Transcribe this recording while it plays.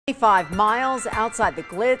5 miles outside the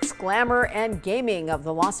glitz, glamour, and gaming of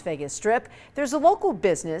the Las Vegas Strip, there's a local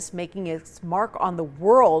business making its mark on the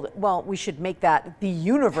world. Well, we should make that the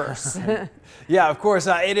universe. Yeah, of course.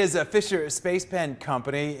 It is a Fisher Space Pen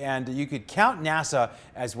company, and you could count NASA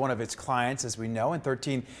as one of its clients, as we know. And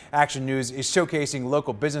 13 Action News is showcasing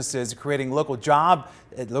local businesses, creating local jobs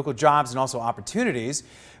and also opportunities.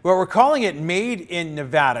 Well, we're calling it Made in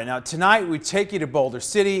Nevada. Now, tonight we take you to Boulder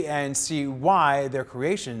City and see why their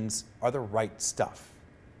creations are the right stuff.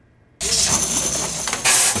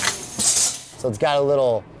 So it's got a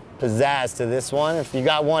little pizzazz to this one. If you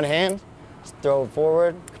got one hand, just throw it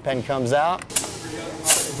forward, pen comes out.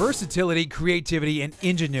 Versatility, creativity, and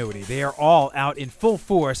ingenuity. They are all out in full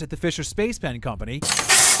force at the Fisher Space Pen Company.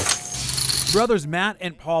 Brothers Matt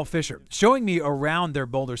and Paul Fisher showing me around their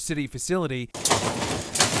Boulder City facility.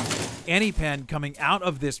 Any pen coming out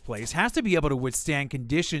of this place has to be able to withstand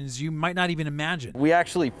conditions you might not even imagine. We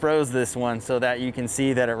actually froze this one so that you can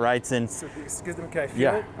see that it writes in. So, excuse me, can I feel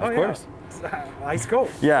yeah, it? of course. Yeah. Ice cold.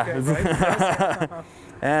 Yeah. Okay, right?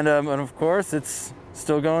 And of course, it's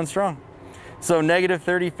still going strong. So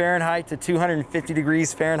 -30 Fahrenheit to 250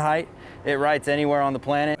 degrees Fahrenheit. It writes anywhere on the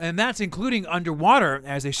planet. And that's including underwater,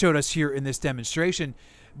 as they showed us here in this demonstration.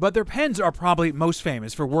 But their pens are probably most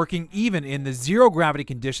famous for working even in the zero-gravity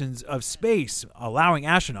conditions of space, allowing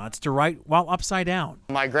astronauts to write while upside down.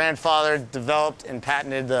 My grandfather developed and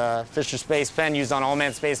patented the Fisher Space Pen used on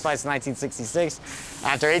all-manned space flights in 1966.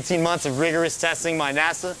 After 18 months of rigorous testing by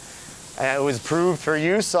NASA, it was approved for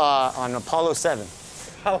use on Apollo 7.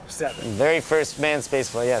 Apollo 7. Very first manned space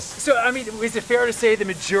flight, yes. So, I mean, is it fair to say the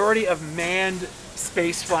majority of manned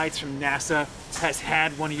space flights from NASA has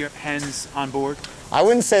had one of your pens on board? I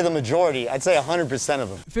wouldn't say the majority. I'd say 100% of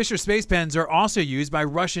them. Fisher Space Pens are also used by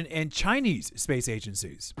Russian and Chinese space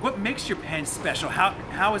agencies. What makes your pen special?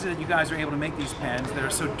 How is it that you guys are able to make these pens that are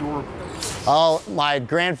so durable? Oh, my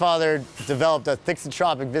grandfather developed a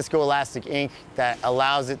thixotropic viscoelastic ink that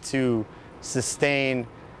allows it to sustain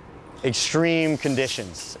extreme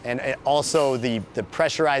conditions, and also the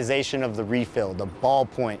pressurization of the refill, the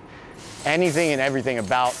ballpoint, anything and everything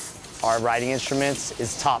about our writing instruments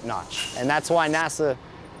is top-notch, and that's why NASA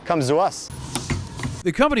comes to us.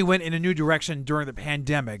 The company went in a new direction during the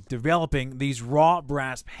pandemic, developing these raw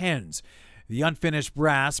brass pens. The unfinished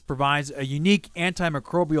brass provides a unique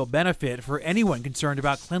antimicrobial benefit for anyone concerned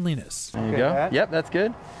about cleanliness. There you go. That. Yep, that's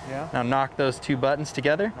good. Yeah. Now knock those two buttons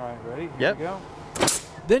together. All right, ready? Here Yep. we go.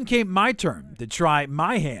 Then came my turn to try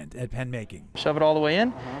my hand at pen making. Shove it all the way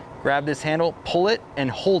in. Grab this handle, pull it, and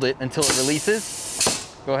hold it until it releases.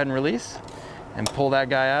 Go ahead and release, and pull that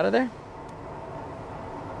guy out of there.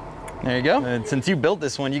 There you go. And since you built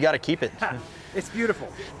this one, you got to keep it. It's beautiful.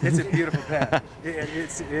 It's a beautiful pen.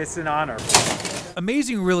 It's an honor.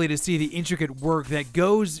 Amazing really to see the intricate work that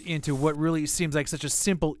goes into what really seems like such a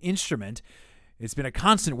simple instrument. It's been a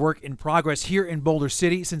constant work in progress here in Boulder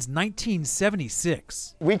City since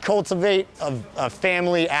 1976. We cultivate a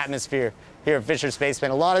family atmosphere here at Fisher Space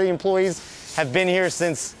Pen. A lot of the employees have been here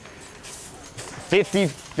since 50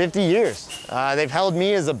 years. They've held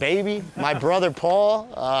me as a baby, my brother Paul.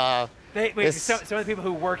 Some of the people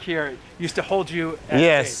who work here used to hold you as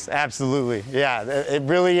Yes, a baby. absolutely. Yeah, it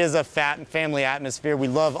really is a family atmosphere. We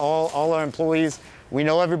love all our employees. We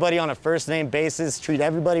know everybody on a first-name basis, treat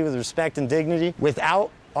everybody with respect and dignity. Without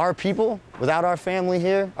our people, without our family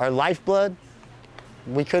here, our lifeblood,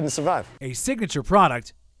 we couldn't survive. A signature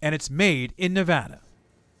product, and it's made in Nevada.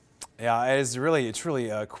 Yeah, it's really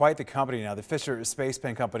quite the company now. The Fisher Space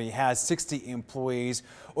Pen Company has 60 employees,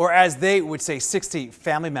 or as they would say, 60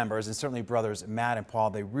 family members, and certainly brothers Matt and Paul.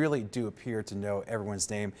 They really do appear to know everyone's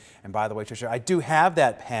name. And by the way, Tricia, I do have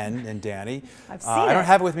that pen, and Danny. I've seen I don't it.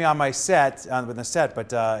 have it with me on my set,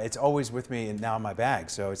 but it's always with me and now in my bag.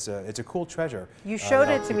 So it's a cool treasure. You showed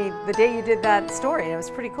it to me the day you did that story, and it was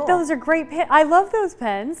pretty cool. Those are great pens. I love those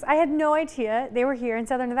pens. I had no idea they were here in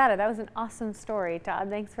Southern Nevada. That was an awesome story, Todd.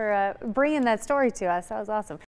 Thanks for bringing that story to us. That was awesome.